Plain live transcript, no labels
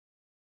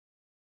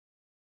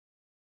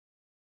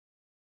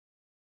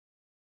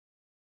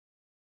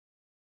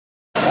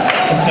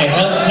Okay,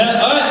 all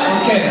right,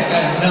 okay.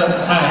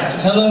 Hi.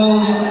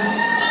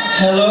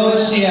 Hello,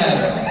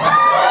 Seattle.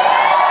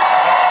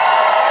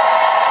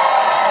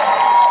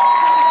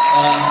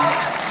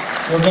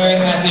 We're very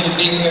happy to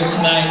be here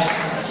tonight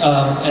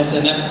at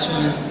the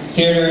Neptune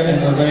Theater, and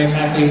we're very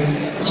happy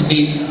to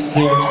be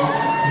here.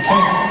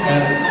 Okay,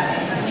 got it.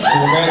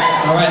 We're very,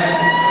 all right.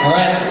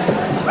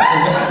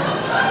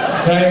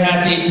 We're very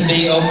happy to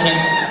be opening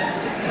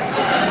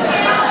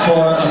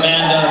for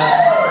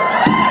Amanda.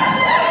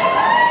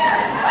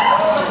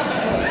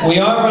 We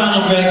are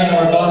Ronald Reagan.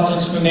 We're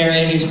Boston's premier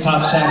 80s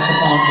pop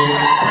saxophone group.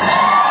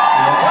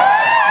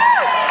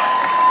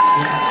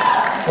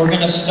 We're going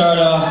to start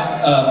off.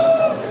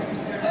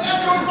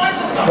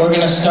 We're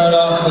going to start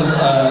off with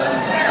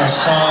a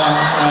song.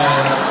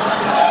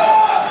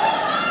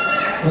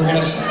 We're going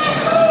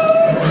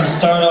to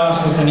start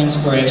off with an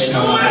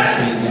inspirational number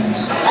for you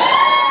guys.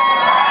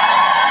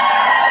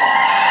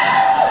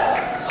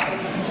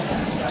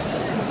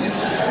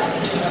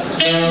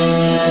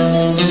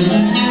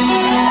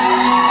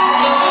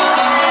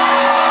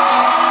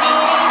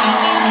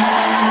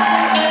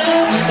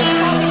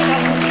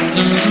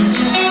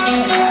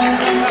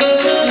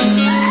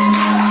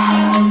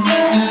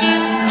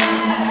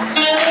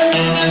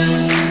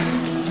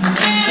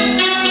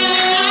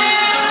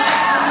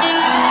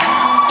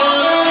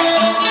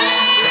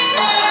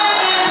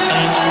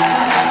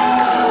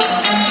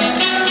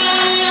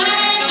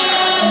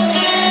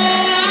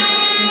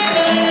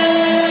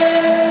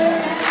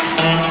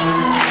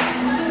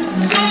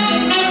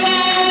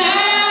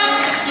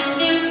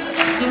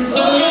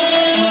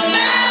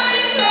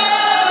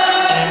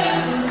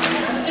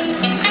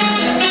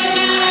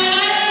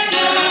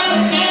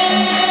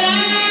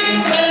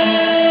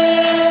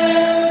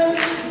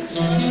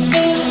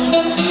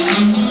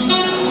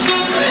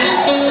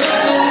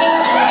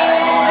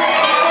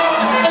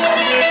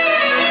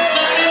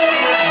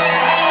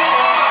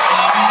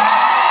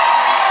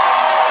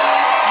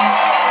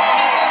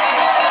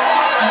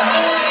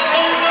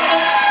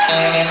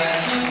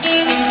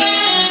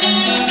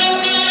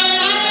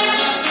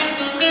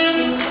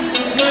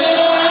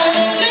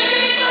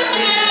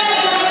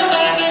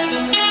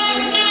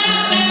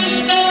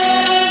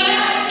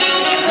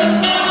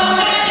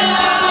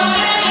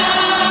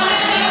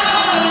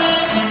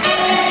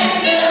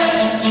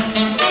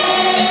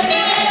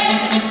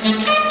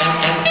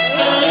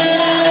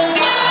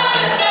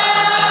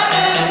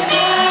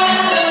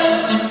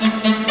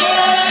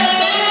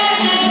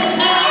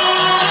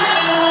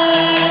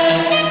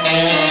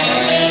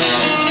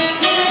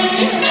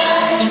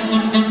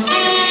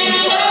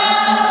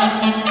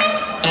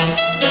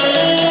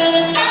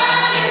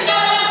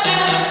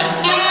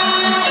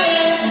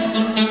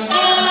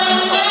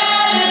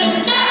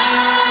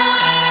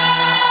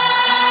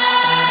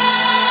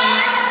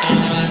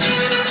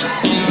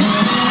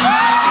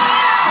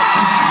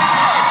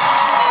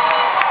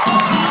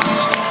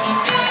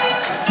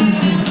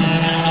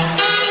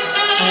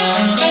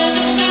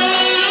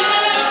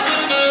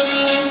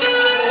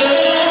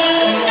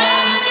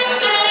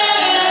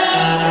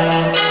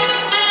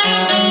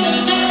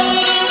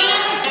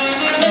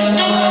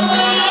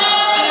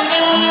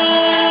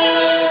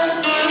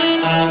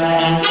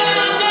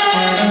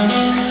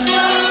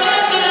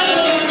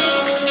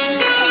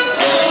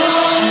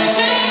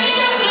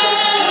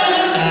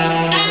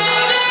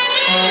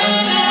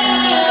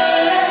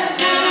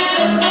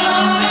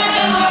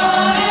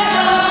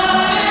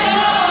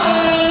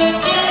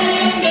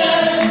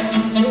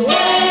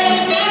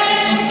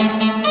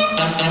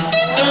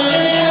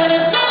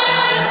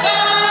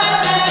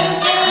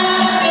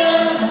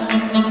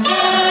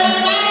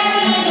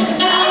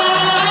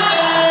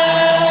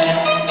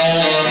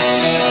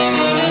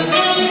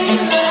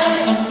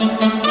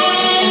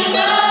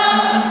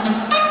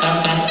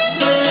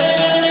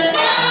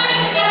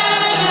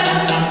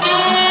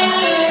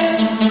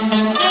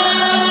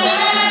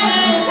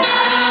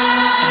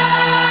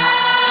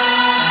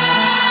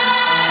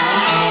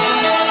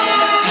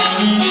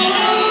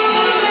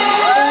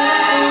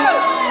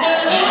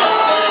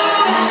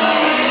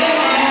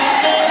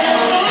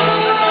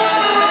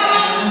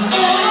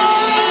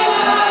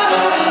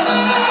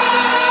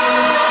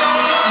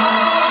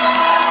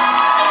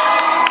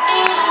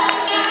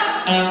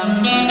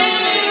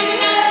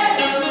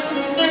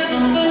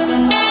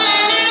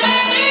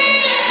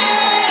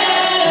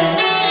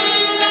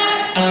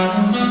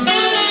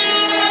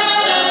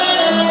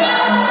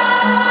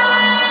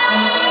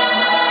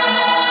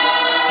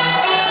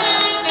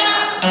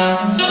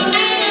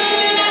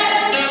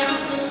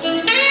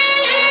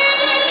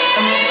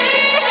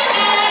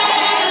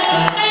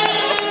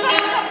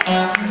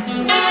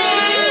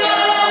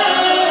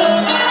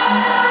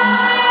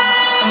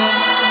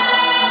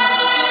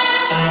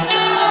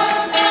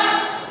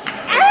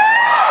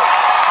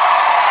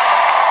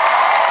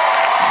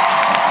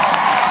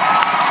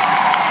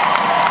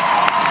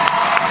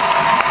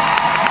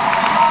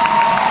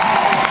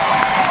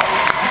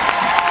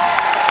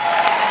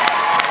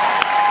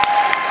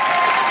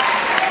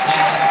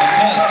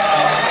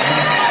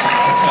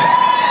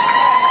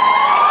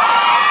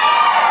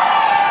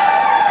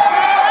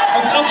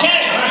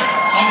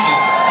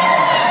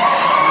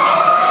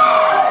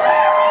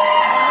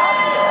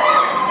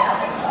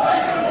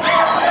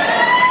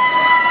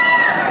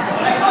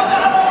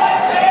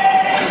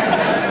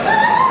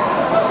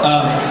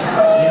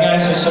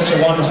 such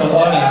a wonderful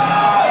audience.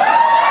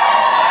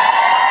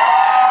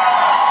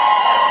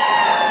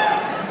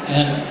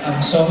 And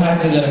I'm so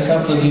happy that a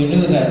couple of you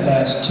knew that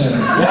last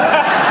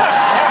tune.